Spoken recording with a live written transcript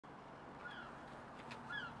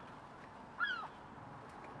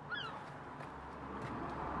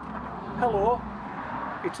Hello,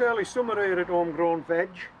 it's early summer here at Homegrown Veg,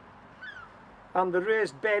 and the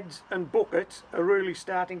raised beds and buckets are really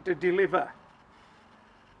starting to deliver.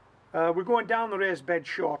 We're going down the raised bed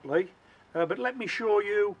shortly, but let me show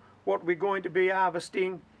you what we're going to be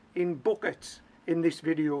harvesting in buckets in this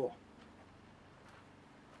video.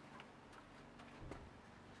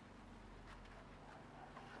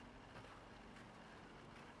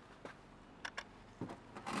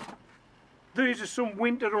 These are some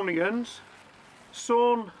winter onions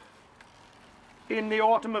sown in the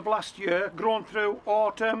autumn of last year, grown through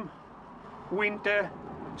autumn, winter,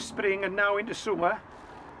 spring and now into summer.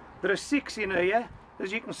 There are 6 in here.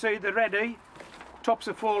 As you can see, they're ready. Tops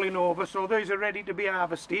are falling over, so these are ready to be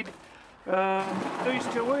harvested. These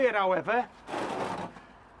two here, however,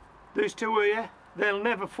 they'll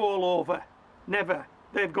never fall over. Never.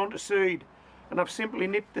 They've gone to seed, and I've simply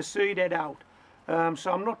nipped the seed head out.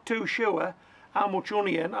 So I'm not too sure how much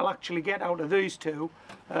onion I'll actually get out of these two,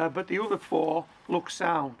 but the other 4 look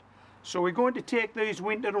sound. So we're going to take these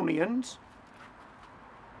winter onions,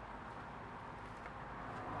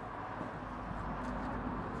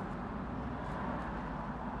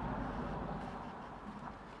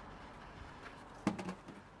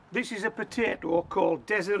 this is a potato called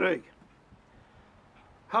Celery.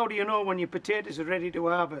 How do you know when your potatoes are ready to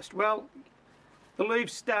harvest? Well, the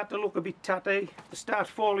leaves start to look a bit tatty, they start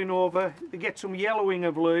falling over, they get some yellowing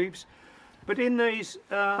of leaves. But in these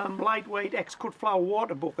lightweight ex-cut flower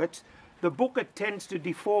water buckets, the bucket tends to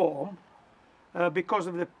deform because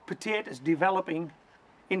of the potatoes developing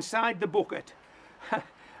inside the bucket.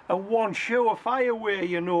 And one surefire way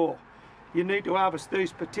you know you need to harvest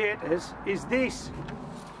these potatoes is this.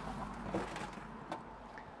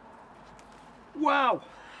 Wow!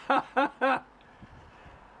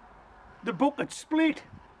 The bucket split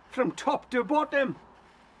from top to bottom.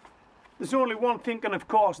 There's only one thing can have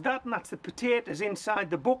caused that, and that's the potatoes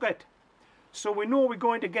inside the bucket. So we know we're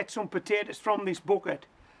going to get some potatoes from this bucket,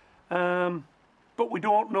 but we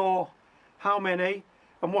don't know how many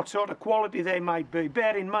and what sort of quality they might be.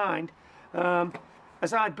 Bear in mind,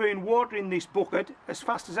 as I've been watering this bucket, as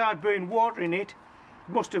fast as I've been watering it,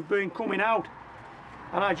 it must have been coming out,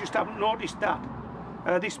 and I just haven't noticed that.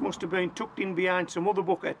 This must have been tucked in behind some other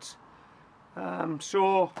buckets.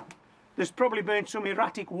 So there's probably been some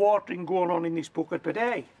erratic watering going on in this bucket, but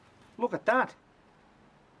hey, look at that.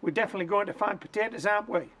 We're definitely going to find potatoes, aren't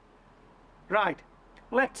we? Right,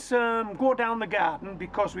 let's go down the garden,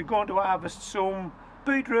 because we're going to harvest some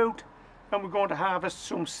beetroot and we're going to harvest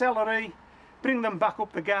some celery, bring them back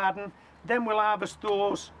up the garden, then we'll harvest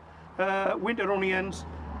those winter onions,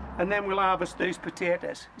 and then we'll harvest these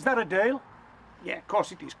potatoes. Is that a deal? Yeah, of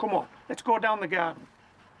course it is. Come on, let's go down the garden.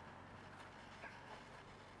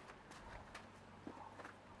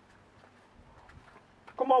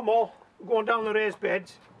 Come on, Mo, we're going down the raised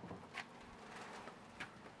beds.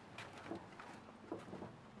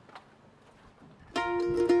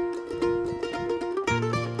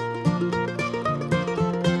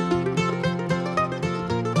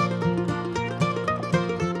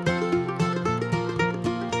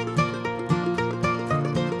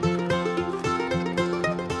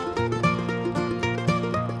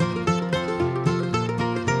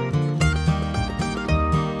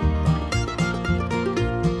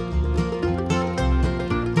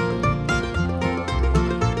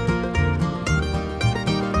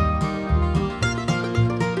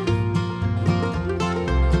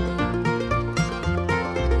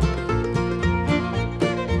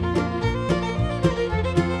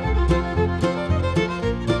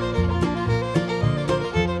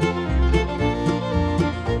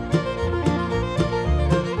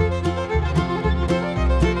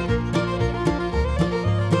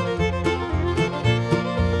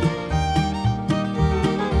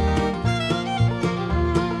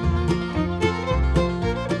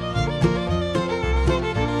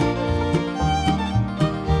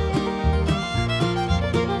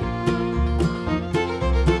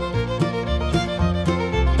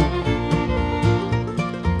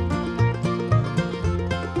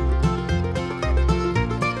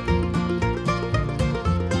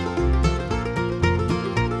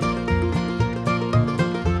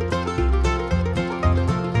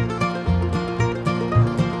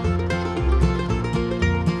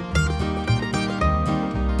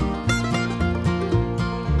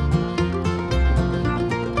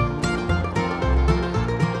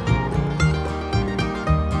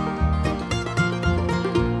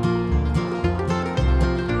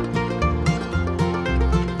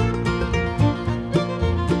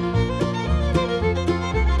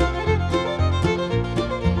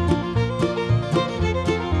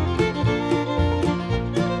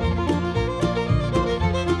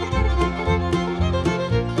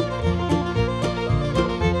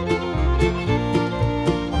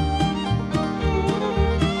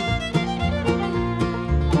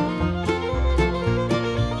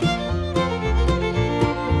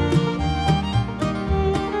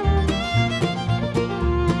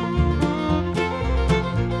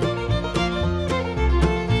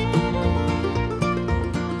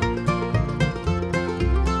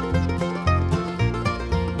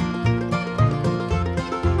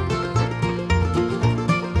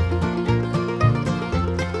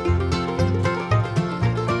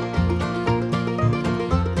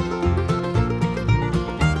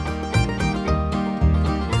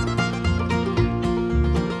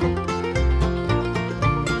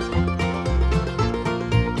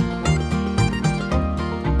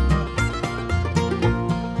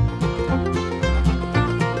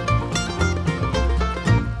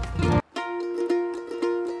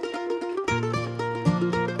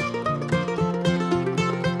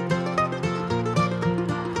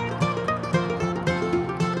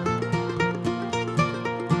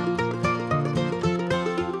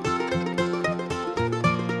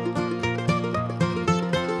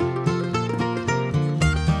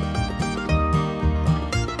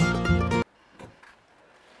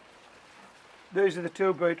 these are the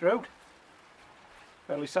 2 beetroot.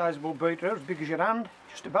 Fairly sizable beetroot, as big as your hand,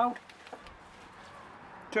 just about.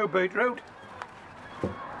 2 beetroot.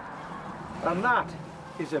 And that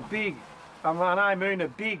is a big, and I mean a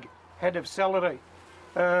big head of celery.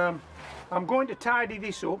 I'm going to tidy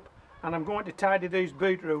this up, and I'm going to tidy these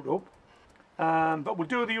beetroot up. But we'll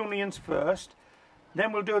do the onions first,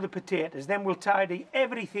 then we'll do the potatoes, then we'll tidy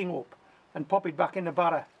everything up and pop it back in the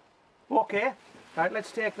barrow. Okay, right,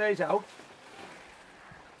 let's take these out.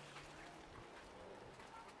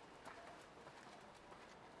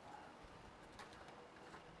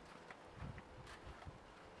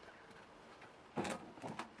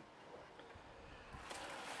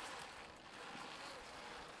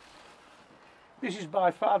 This is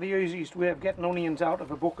by far the easiest way of getting onions out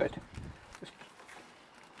of a bucket. Just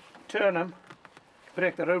turn them,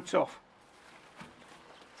 break the roots off.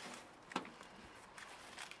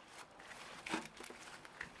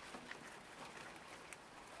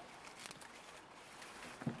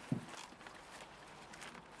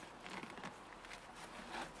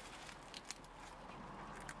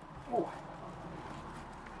 Oh.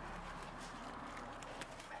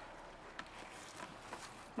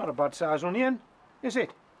 Not a bad size onion, is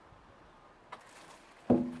it?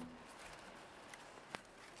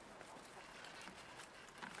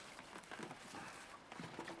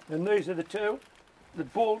 And these are the 2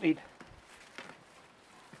 that bolted.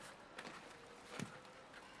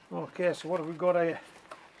 Okay, so what have we got here?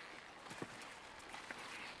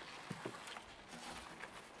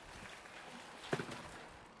 I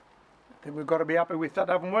think we've got to be happy with that,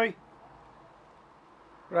 haven't we?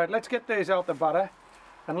 Right, let's get these out the barrow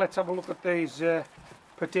and let's have a look at these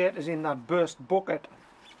potatoes in that burst bucket.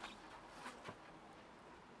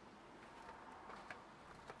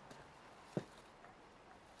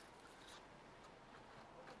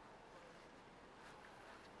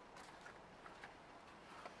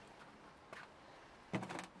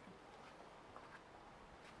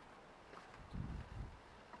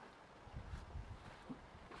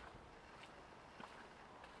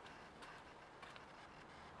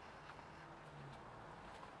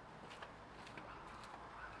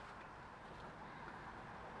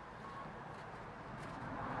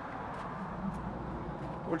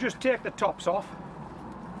 We'll just take the tops off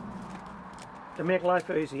to make life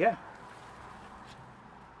easier.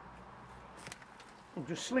 We'll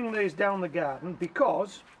just sling these down the garden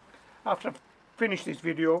because after I finish this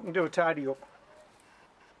video I can do a tidy up.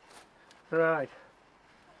 Right.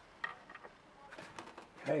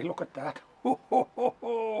 Hey, look at that.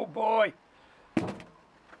 Oh boy.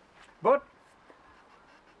 But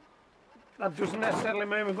that doesn't necessarily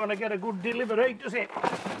mean we're going to get a good delivery, does it?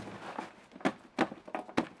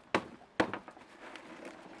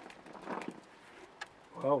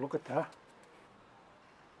 Oh, look at that.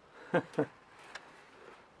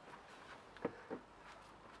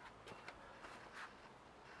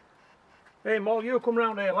 Hey Moll, you come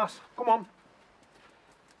round here, lass. Come on.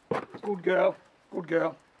 Good girl, good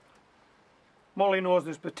girl. Molly knows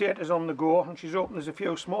there's potatoes on the go and she's hoping there's a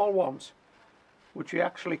few small ones, which we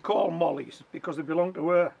actually call Mollies because they belong to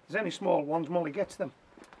her. If there's any small ones, Molly gets them.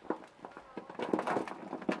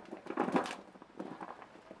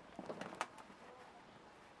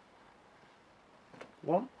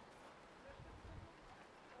 One.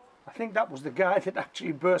 I think that was the guy that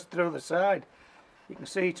actually burst through the side. You can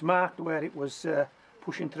see it's marked where it was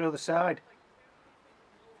pushing through the side.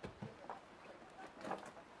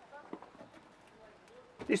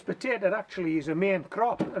 This potato actually is a main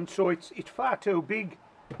crop, and so it's far too big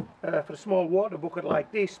for a small water bucket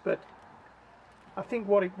like this, but I think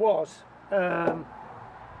what it was, that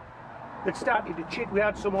started to chit. We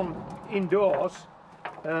had someone indoors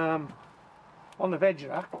on the veg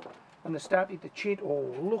rack and they started to chit.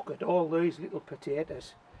 Oh, look at all these little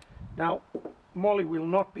potatoes. Now Molly will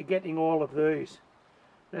not be getting all of these,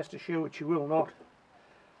 rest assured she will not.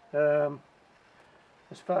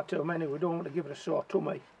 There's far too many, we don't want to give her a sore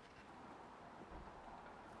tummy.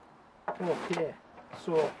 Okay,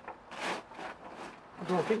 so I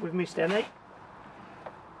don't think we've missed any.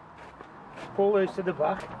 Pull these to the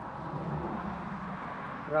back.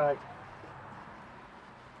 Right.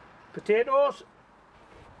 Potatoes.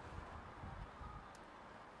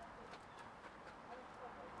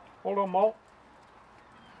 Hold on, Moll.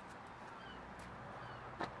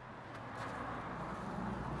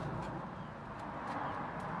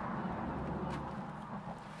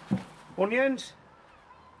 Onions.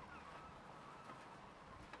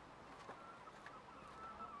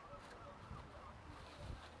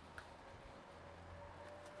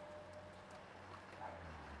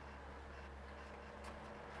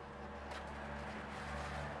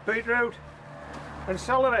 Beetroot. and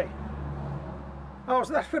celery. How's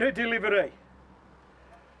that for a delivery?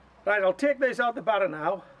 Right, I'll take these out the barrow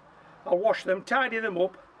now. I'll wash them, tidy them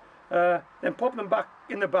up, then pop them back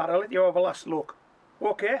in the barrow, let you have a last look.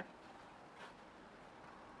 Okay?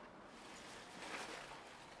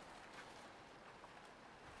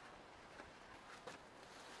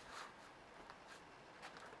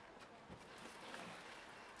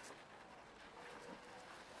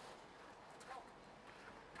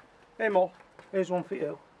 Hey Mo, here's one for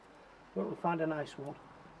you. We'll find a nice one.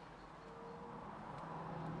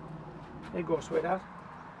 There you go, sweetheart.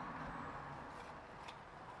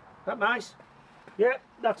 That nice? Yeah,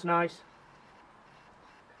 that's nice.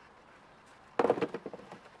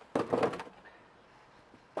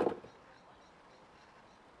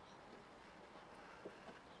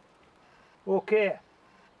 Okay.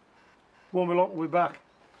 Won't be long, we'll be back.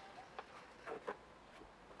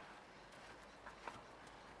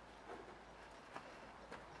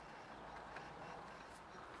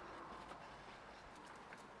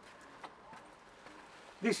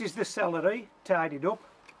 This is the celery, tidied up.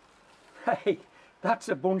 Hey, that's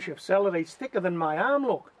a bunch of celery. It's thicker than my arm,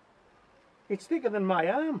 look. It's thicker than my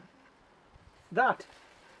arm. That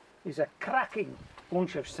is a cracking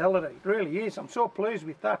bunch of celery. It really is. I'm so pleased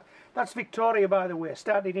with that. That's Victoria, by the way.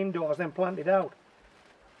 Started indoors, then planted out.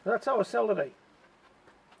 That's our celery.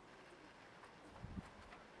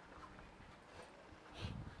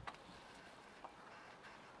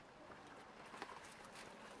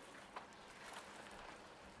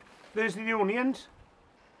 There's the onions,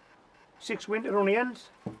 6 winter onions.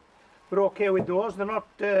 We're okay with those. They're not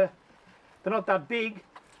that big,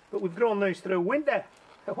 but we've grown these through winter.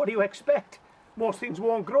 What do you expect? Most things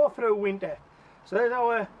won't grow through winter. So there's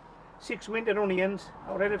our 6 winter onions,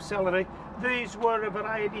 our head of celery. These were a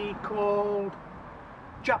variety called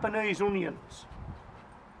Japanese onions.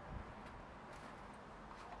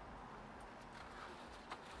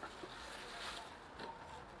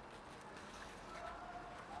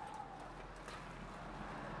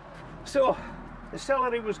 So, the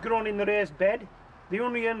celery was grown in the raised bed. The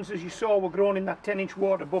onions, as you saw, were grown in that 10-inch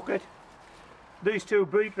water bucket. These 2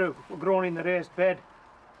 beetroot were grown in the raised bed.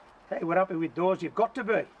 Hey, we're happy with those. You've got to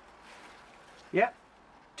be. Yeah,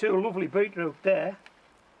 2 lovely beetroot there.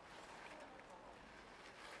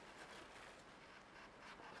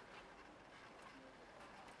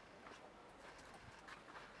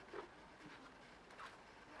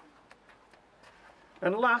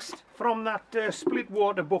 And last, from that split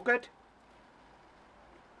water bucket,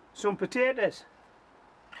 some potatoes.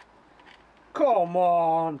 Come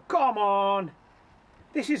on, come on.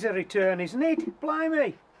 This is a return, isn't it?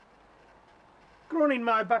 Blimey. Grown in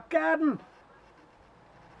my back garden.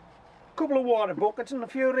 Couple of water buckets and a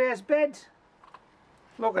few raised beds.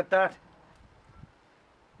 Look at that.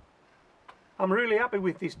 I'm really happy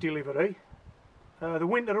with this delivery. The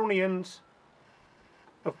winter onions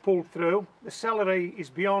have pulled through. The celery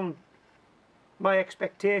is beyond my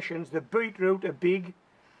expectations. The beetroot are big.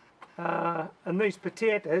 And these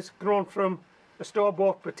potatoes, grown from a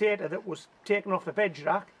store-bought potato that was taken off the veg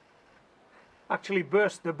rack, actually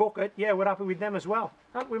burst the bucket. Yeah, we're happy with them as well,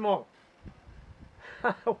 aren't we, Mo?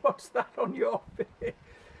 What's that on your face?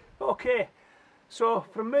 Okay, so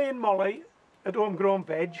from me and Molly at Homegrown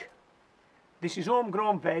Veg, this is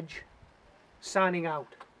Homegrown Veg signing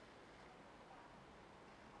out.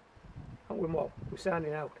 Aren't we, Mo? We're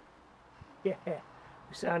signing out. Yeah, we're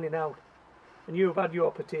signing out. And you've had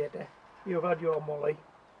your potato, you've had your Molly.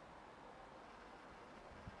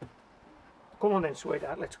 Come on then,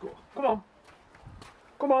 sweetheart, let's go. Come on.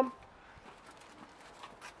 Come on.